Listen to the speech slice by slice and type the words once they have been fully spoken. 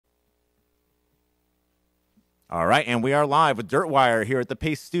All right, and we are live with Dirtwire here at the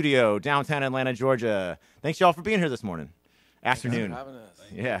Paste Studio, downtown Atlanta, Georgia. Thanks, y'all, for being here this morning. Afternoon. Thanks for having us.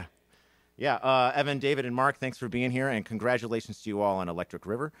 Yeah. Yeah, Evan, David, and Mark, thanks for being here, and congratulations to you all on Electric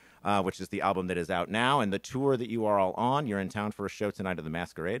River, which is the album that is out now, and the tour that you are all on. You're in town for a show tonight at the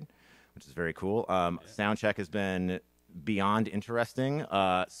Masquerade, which is very cool. Soundcheck has been beyond interesting,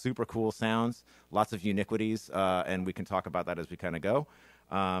 super cool sounds, lots of uniquities, and we can talk about that as we kind of go.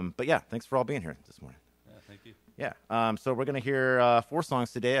 But yeah, thanks for all being here this morning. Yeah, thank you. Yeah, so we're going to hear 4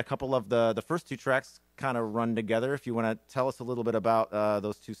 songs today. A couple of the first 2 tracks kind of run together. If you want to tell us a little bit about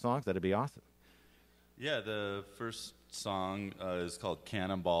those 2 songs, that'd be awesome. Yeah, the first song is called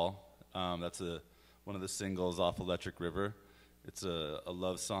Cannonball. That's one of the singles off Electric River. It's a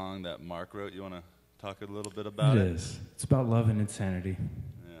love song that Mark wrote. You want to talk a little bit about it? It is. It's about love and insanity.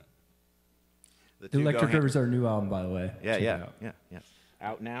 Yeah. The Electric River is our new album, by the way. Yeah.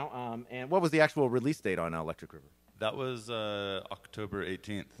 Out now. And what was the actual release date on Electric River? That was October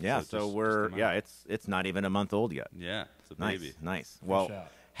 18th. Yeah, so it's not even a month old yet. Yeah, it's a baby. Nice. Well,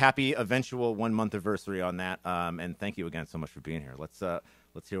 happy eventual 1-month anniversary on that, and thank you again so much for being here. Let's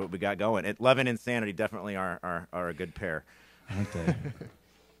hear what we got going. Love and Insanity definitely are a good pair. Aren't they?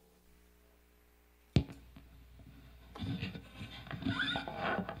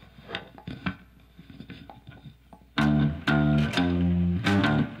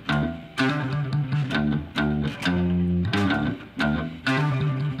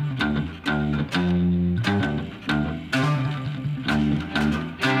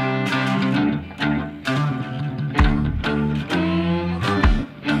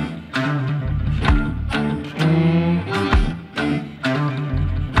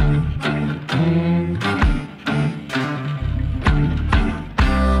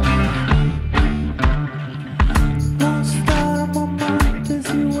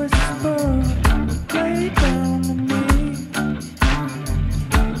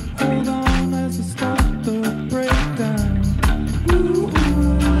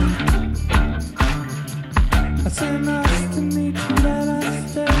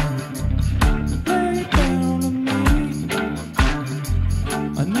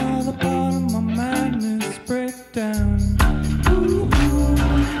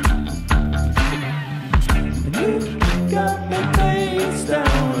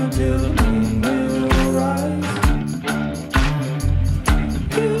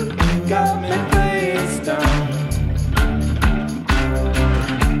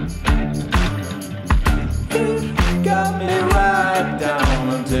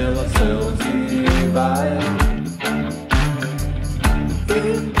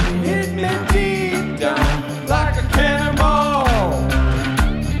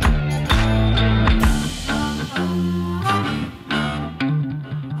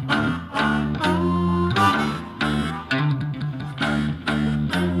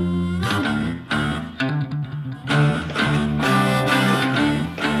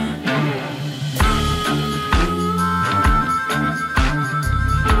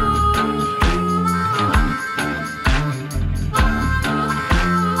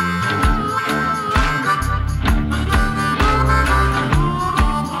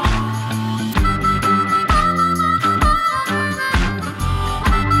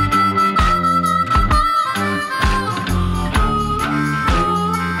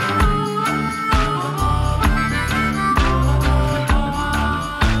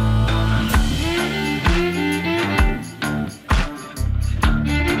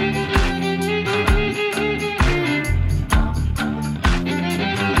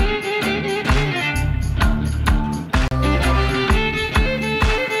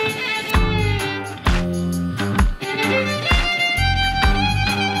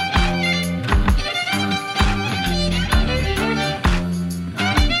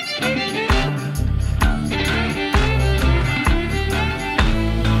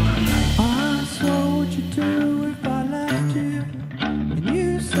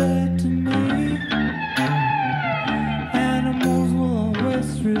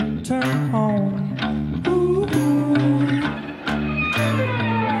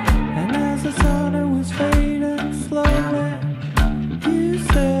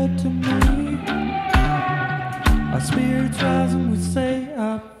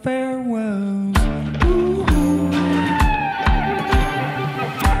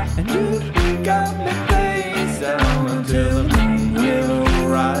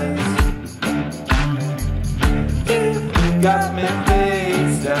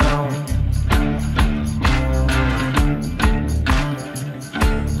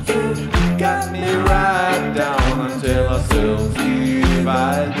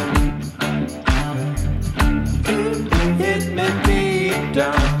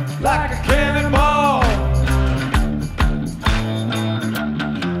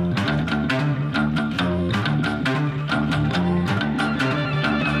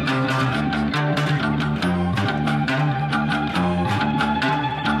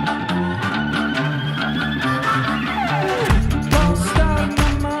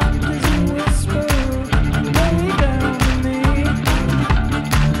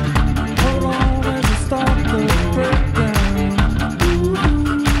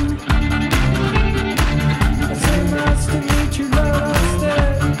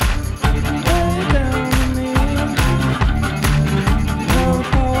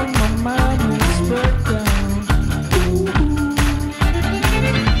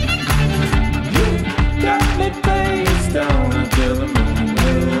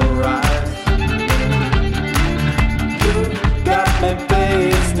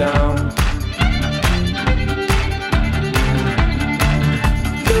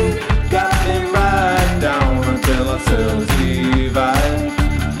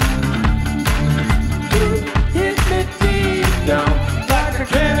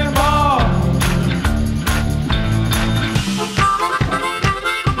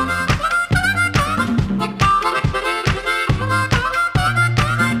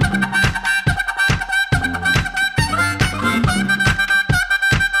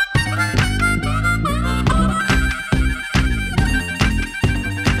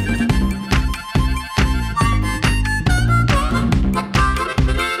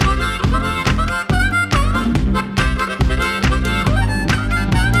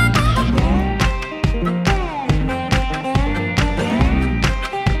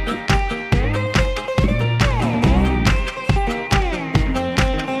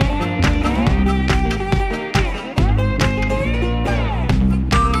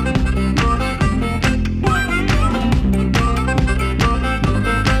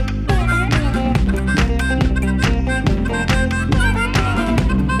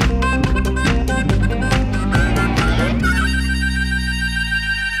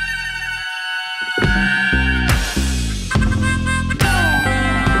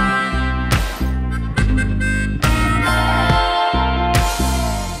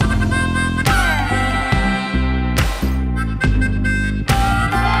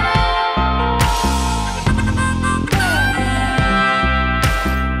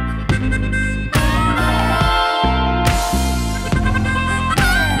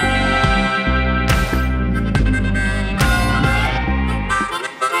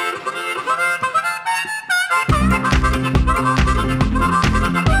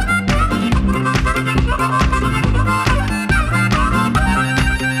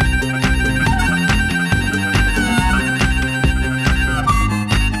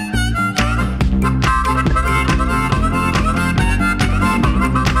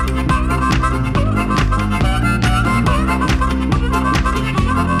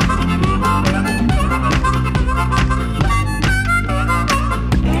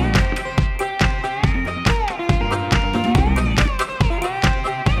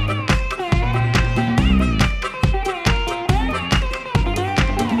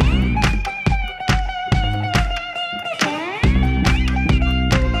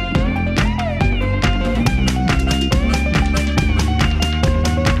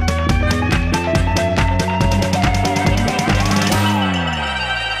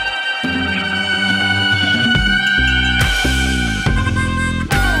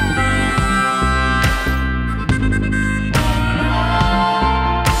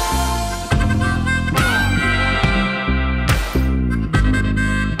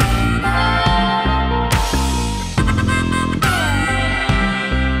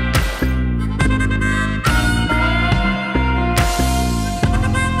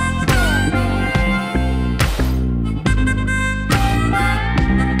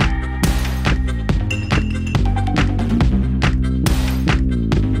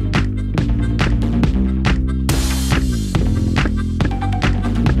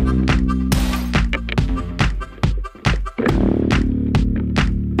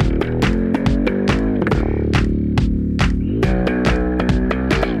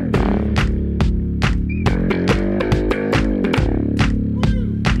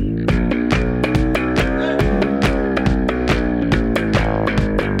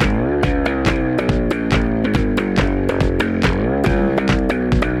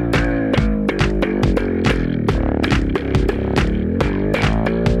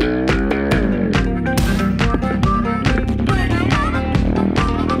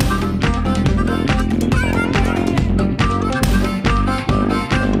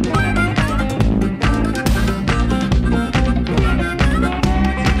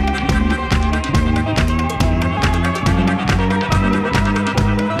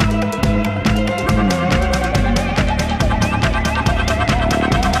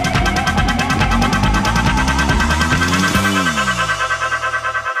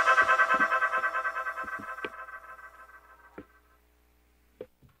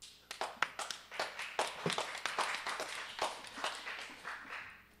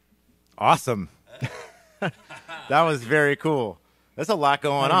 Awesome. That was very cool. There's a lot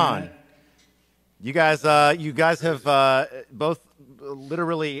going on. You guys have both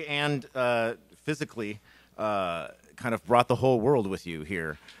literally and physically kind of brought the whole world with you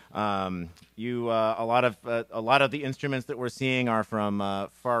here. A lot of the instruments that we're seeing are from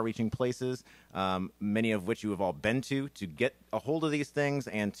far-reaching places, many of which you have all been to get a hold of these things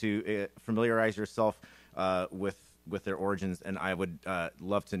and to familiarize yourself with their origins. And I would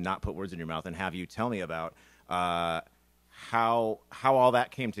love to not put words in your mouth and have you tell me about how all that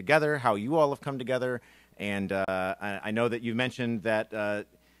came together, how you all have come together. And I know that you mentioned that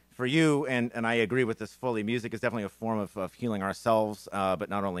for you, and I agree with this fully, music is definitely a form of healing ourselves, but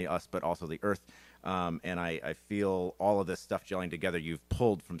not only us, but also the earth. And I feel all of this stuff gelling together. You've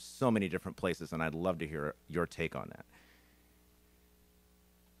pulled from so many different places, and I'd love to hear your take on that.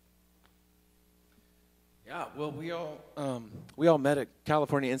 Yeah, well, we all met at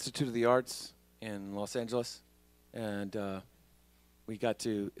California Institute of the Arts in Los Angeles, and we got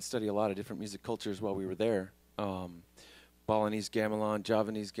to study a lot of different music cultures while we were there. Balinese gamelan,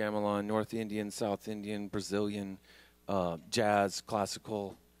 Javanese gamelan, North Indian, South Indian, Brazilian, jazz,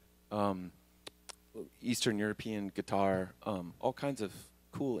 classical, Eastern European guitar, all kinds of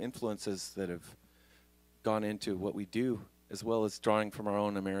cool influences that have gone into what we do, as well as drawing from our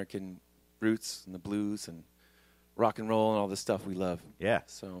own American roots and the blues and rock and roll and all the stuff we love. Yeah.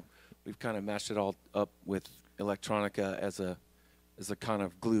 So we've kind of mashed it all up with electronica as a kind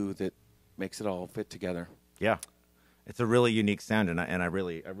of glue that makes it all fit together. Yeah. It's a really unique sound, and I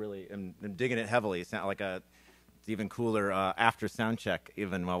really am digging it heavily. It's not like it's even cooler after sound check,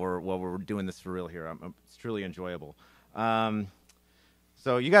 even while we're doing this for real here. It's truly enjoyable.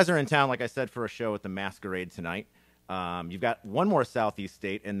 So you guys are in town, like I said, for a show at the Masquerade tonight. You've got one more Southeast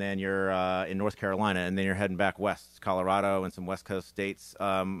state, and then you're in North Carolina, and then you're heading back west, Colorado, and some West Coast states.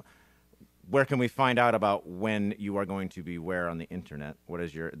 Where can we find out about when you are going to be where on the internet?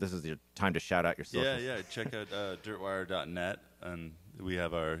 This is your time to shout out your socials. Yeah. Check out dirtwire.net, and we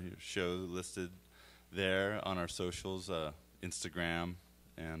have our show listed there on our socials, Instagram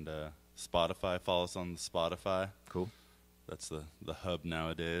and Spotify. Follow us on Spotify. Cool. That's the hub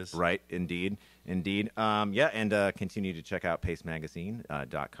nowadays. Right, indeed. And continue to check out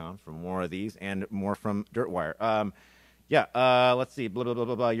pastemagazine.com for more of these and more from Dirtwire. Let's see. Blah, blah, blah,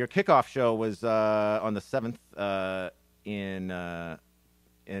 blah, blah. Your kickoff show was on the 7th I'm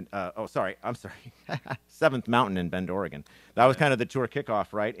sorry. 7th Mountain in Bend, Oregon. That was kind of the tour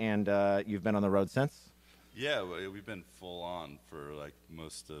kickoff, right? And you've been on the road since? Yeah, we've been full on for like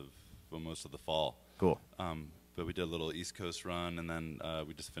most of the fall. Cool. But we did a little East Coast run, and then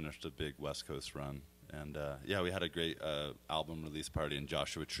we just finished a big West Coast run. And we had a great album release party in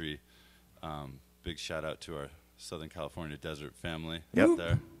Joshua Tree. Big shout out to our Southern California desert family out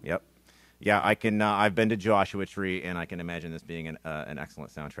there. Yep. Yeah, I can. I've been to Joshua Tree, and I can imagine this being an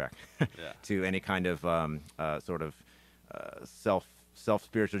excellent soundtrack to any kind of sort of self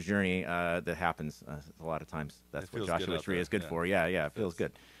spiritual journey that happens. A lot of times, that's what Joshua Tree is good for. Yeah, it feels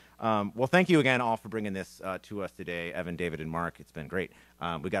good. Well, thank you again all for bringing this to us today, Evan, David, and Mark. It's been great.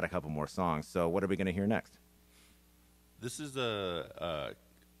 We got a couple more songs. So, what are we going to hear next? This is a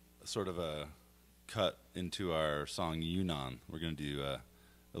sort of a cut into our song Yunnan. We're going to do a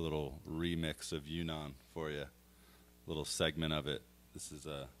little remix of Yunnan for you, a little segment of it. This is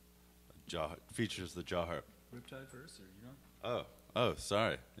features the jaw harp. Riptide first, or Yunnan? Oh,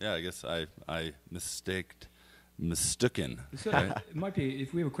 sorry. Yeah, I guess I mistaken. It might be,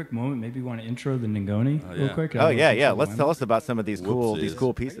 if we have a quick moment, maybe we want to intro the Ngoni real quick. Let's tell us about some of these cool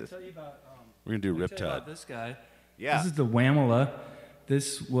pieces. I can tell you about, we're going to do Riptide. This guy. Yeah. This is the Whamala.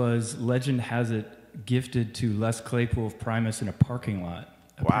 This was, legend has it, gifted to Les Claypool of Primus in a parking lot.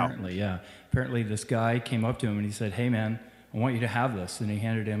 Apparently, Wow. Yeah. Apparently this guy came up to him and he said, "Hey man, I want you to have this." And he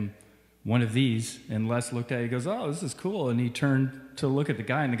handed him one of these, and Les looked at it, he goes, "Oh, this is cool." And he turned to look at the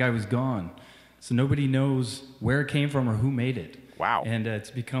guy, and the guy was gone. So nobody knows where it came from or who made it. Wow. And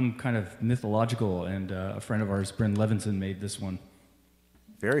it's become kind of mythological, and a friend of ours, Bryn Levinson, made this one.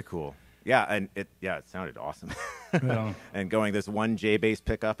 Very cool. Yeah, and it sounded awesome. Well, and going this one J bass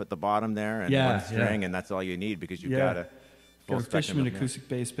pickup at the bottom there and one string, and that's all you need because you've got a full got a spectrum Fishman of acoustic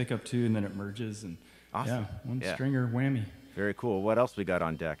bass pickup too, and then it merges, and Awesome. one stringer whammy Very cool. What else we got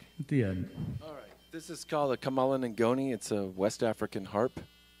on deck? at the end. All right. This is called a Kamalan Ngoni. It's a West African harp,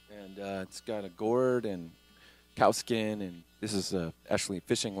 and it's got a gourd and cowskin, and this is actually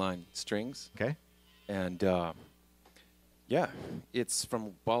fishing line strings. Okay. And it's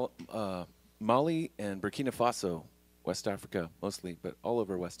from Mali and Burkina Faso, West Africa mostly, but all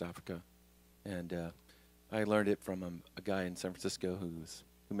over West Africa. And I learned it from a guy in San Francisco who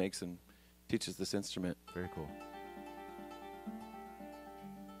makes and teaches this instrument. Very cool.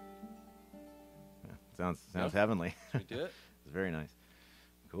 Yeah, sounds heavenly. Should we do it? It's very nice.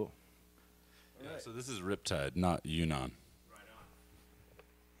 Cool. Yeah, so this is Riptide, not Yunnan.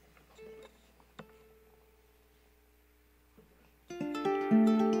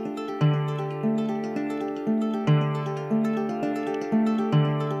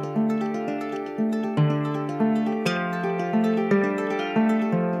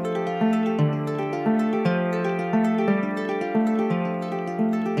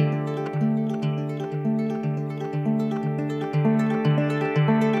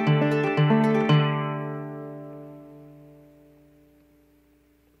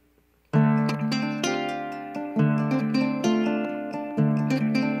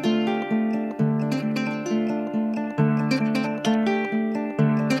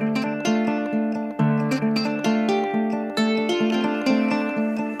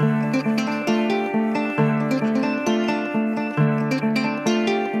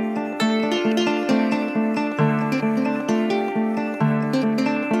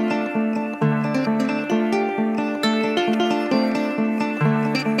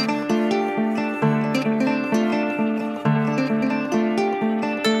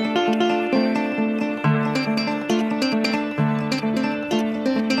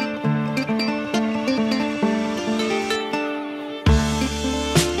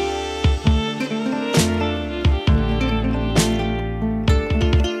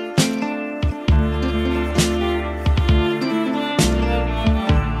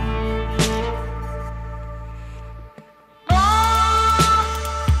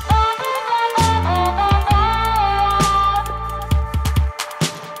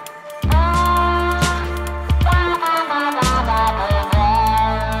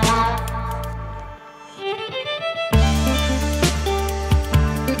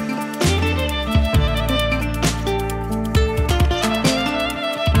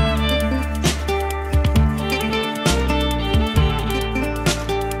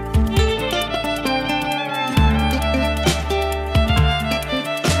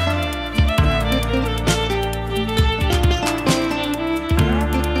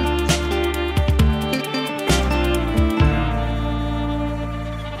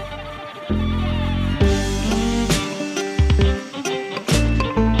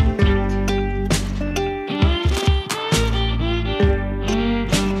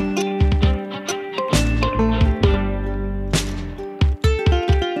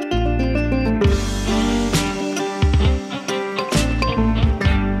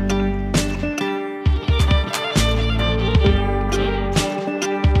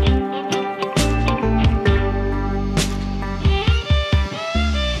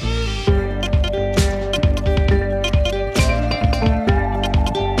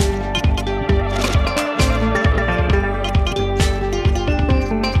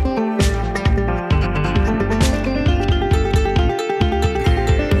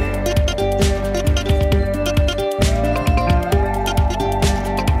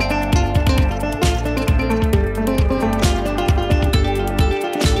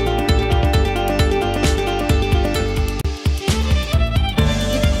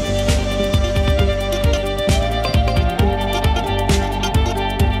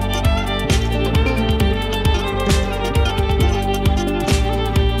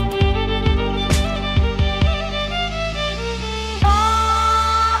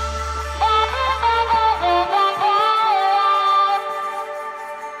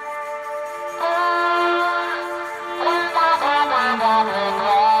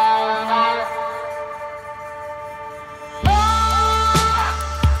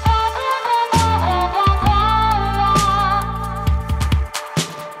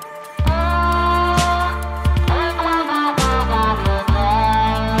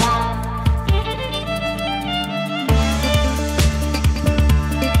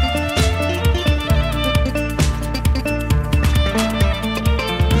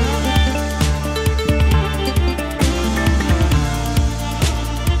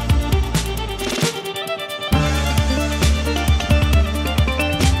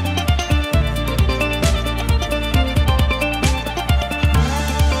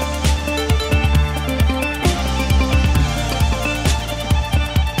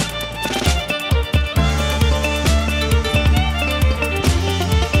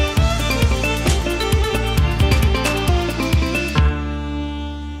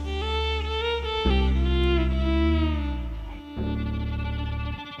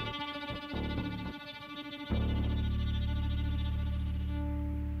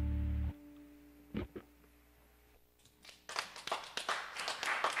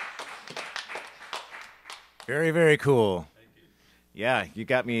 Very, very cool. Thank you. Yeah, you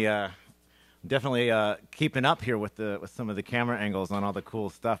got me definitely keeping up here with some of the camera angles on all the cool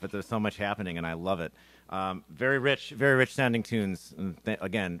stuff. But there's so much happening, and I love it. Very rich sounding tunes. And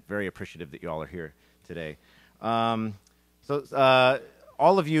again, very appreciative that you all are here today. So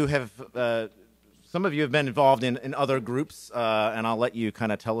all of you have, some of you have been involved in other groups, and I'll let you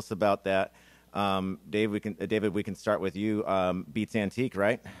kind of tell us about that. David, we can start with you. Beats Antique,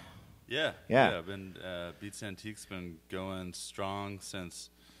 right? Yeah. I've been Beats Antique's been going strong since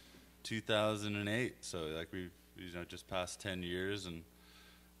 2008. So like we've just passed 10 years, and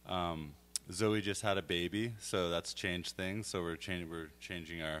Zoe just had a baby, so that's changed things. So we're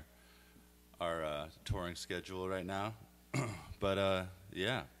changing our touring schedule right now. But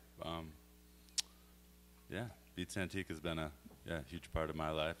Beats Antique has been a huge part of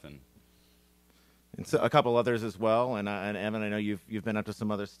my life, and so a couple others as well. And Evan, I know you've been up to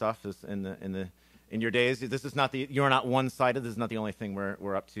some other stuff in your days. This is not you're not one-sided. This is not the only thing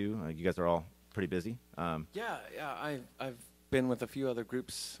we're up to. You guys are all pretty busy. I've been with a few other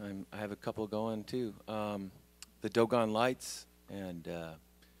groups. I have a couple going too. The Dogon Lights and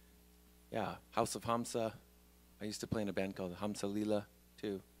House of Hamsa. I used to play in a band called Hamsa Lila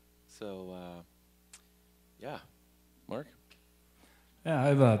too. So Mark. Yeah, I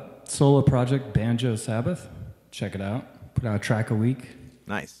have a solo project, Banjo Sabbath. Check it out. Put out a track a week.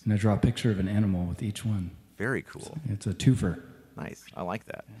 Nice. And I draw a picture of an animal with each one. Very cool. It's a twofer. Nice. I like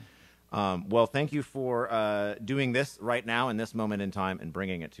that. Well, thank you for doing this right now in this moment in time and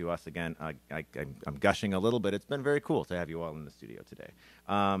bringing it to us again. I'm gushing a little bit. It's been very cool to have you all in the studio today.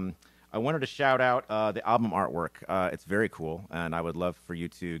 I wanted to shout out the album artwork. It's very cool, and I would love for you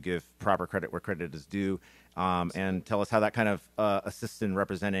to give proper credit where credit is due, and tell us how that kind of assists in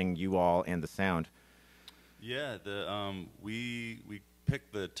representing you all and the sound. Yeah, we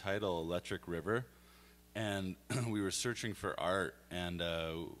picked the title Electric River, and we were searching for art, and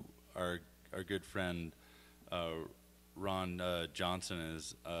our good friend Ron Johnson and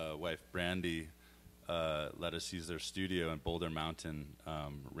his wife Brandy let us use their studio in Boulder Mountain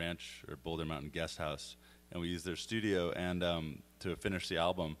Ranch, or Boulder Mountain Guest House, and we used their studio and to finish the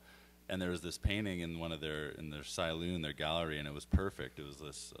album. And there was this painting in their saloon, their gallery, and it was perfect. It was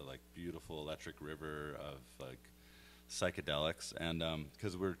this like beautiful electric river of like psychedelics, and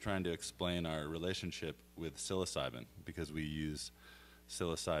because we're trying to explain our relationship with psilocybin, because we use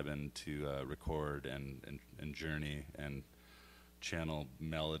psilocybin to record and journey and channel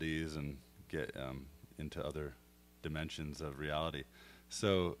melodies and get into other dimensions of reality.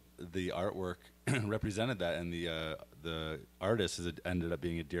 So the artwork represented that, and the artist ended up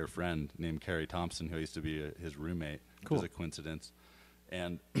being a dear friend named Carrie Thompson, who used to be his roommate. Cool. It was a coincidence.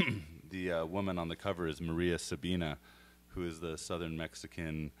 And the woman on the cover is Maria Sabina, who is the Southern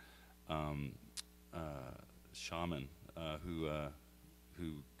Mexican shaman who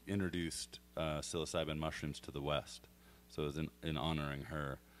introduced psilocybin mushrooms to the West. So it was in honoring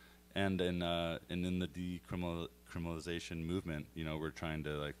her. And in the decriminalization movement, we're trying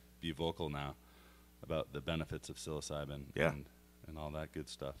to like be vocal now about the benefits of psilocybin and all that good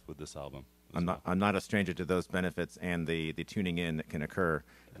stuff with this album. I'm not a stranger to those benefits and the tuning in that can occur.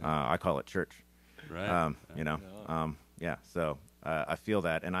 I call it church. Right. So I feel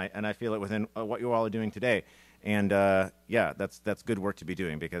that, and I feel it within what you all are doing today. And that's good work to be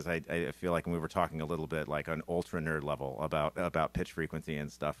doing, because I feel like when we were talking a little bit like on ultra nerd level about pitch frequency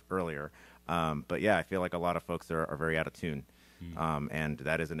and stuff earlier. But yeah, I feel like a lot of folks are very out of tune. And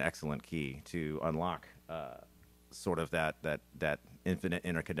that is an excellent key to unlock sort of that infinite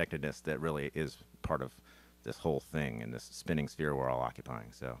interconnectedness that really is part of this whole thing and this spinning sphere we're all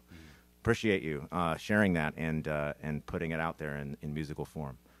occupying. So appreciate you sharing that and putting it out there in musical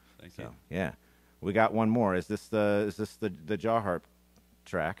form. Thank you. Yeah. We got one more. Is this the jaw harp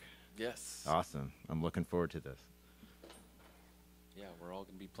track? Yes. Awesome. I'm looking forward to this. Yeah, we're all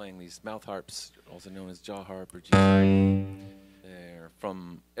going to be playing these mouth harps, also known as jaw harp or G. They're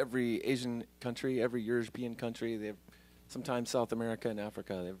from every Asian country, every European country. They've sometimes South America and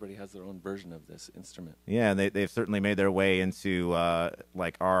Africa. Everybody has their own version of this instrument. Yeah, and they've certainly made their way into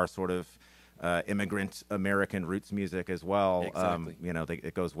like our sort of immigrant American roots music as well. Exactly.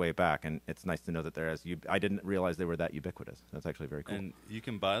 It goes way back, and it's nice to know that I didn't realize they were that ubiquitous. That's actually very cool. And you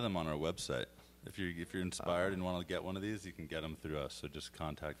can buy them on our website. If you're inspired and want to get one of these, you can get them through us. So just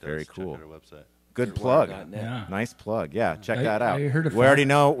contact us. Very cool. Check out our website. Good plug. Yeah. Nice plug. Yeah, check that out. I heard we already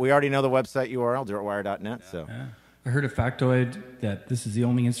know the website URL, dirtwire.net. So I heard a factoid that this is the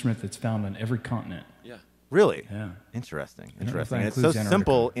only instrument that's found on every continent. Yeah. Really? Yeah. Interesting. I don't know if that And it's so includes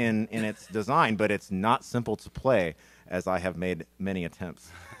simple Antarctica. in its design, but it's not simple to play as I have made many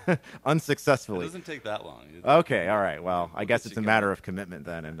attempts It unsuccessfully. doesn't take that long. Okay, all right. Well, I guess it's a you matter going. of commitment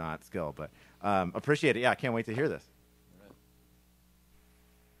then and not skill. But appreciate it. Yeah, I can't wait to hear this.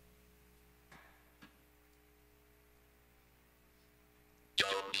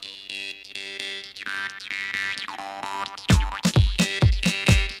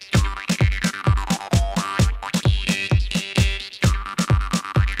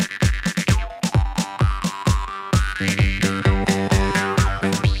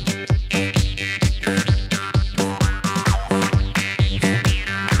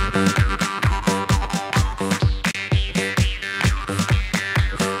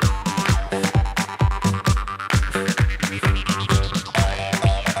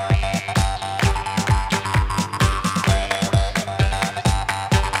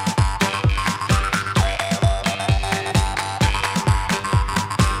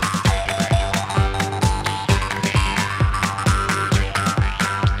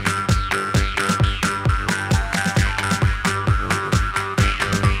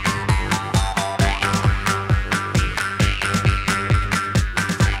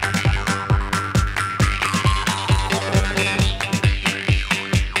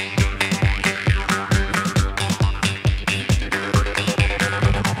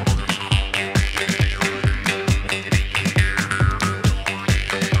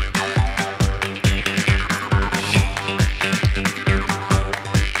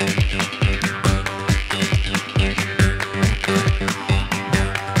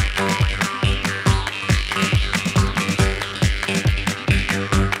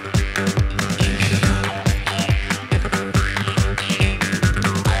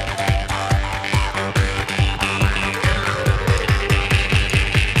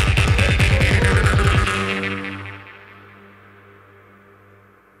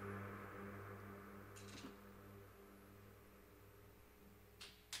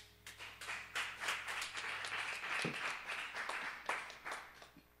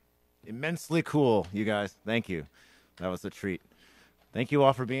 Immensely cool, you guys. Thank you. That was a treat. Thank you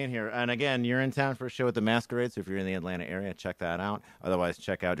all for being here. And again, you're in town for a show at the Masquerade, so if you're in the Atlanta area, check that out. Otherwise,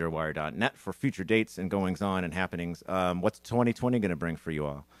 check out dirtwire.net for future dates and goings-on and happenings. What's 2020 going to bring for you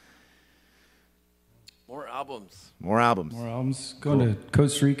all? More albums. More albums. More albums. Going to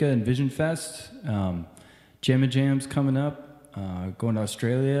Costa Rica and Vision Fest. Jamma Jam's coming up. Going to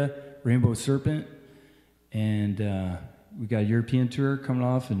Australia. Rainbow Serpent. And we got a European tour coming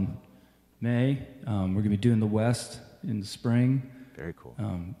off in May. We're going to be doing the West in the spring. Very cool.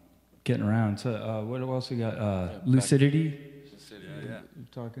 Getting around. So what else we got? Lucidity. Yeah. You're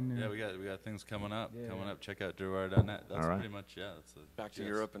talking. Yeah, we got things coming up. Check out dirtwire.net. That's right. pretty much That's Back to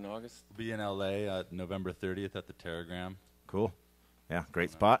Europe in August. We'll be in LA November 30th at the Terragram. Cool. Yeah, great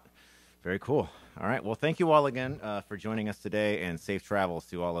spot. Very cool. All right. Well, thank you all again for joining us today, and safe travels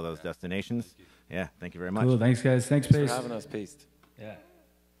to all of those destinations. Yeah, thank you very much. Cool. Thanks, guys. Thanks, Thanks Paste. for having us, Paste. Yeah.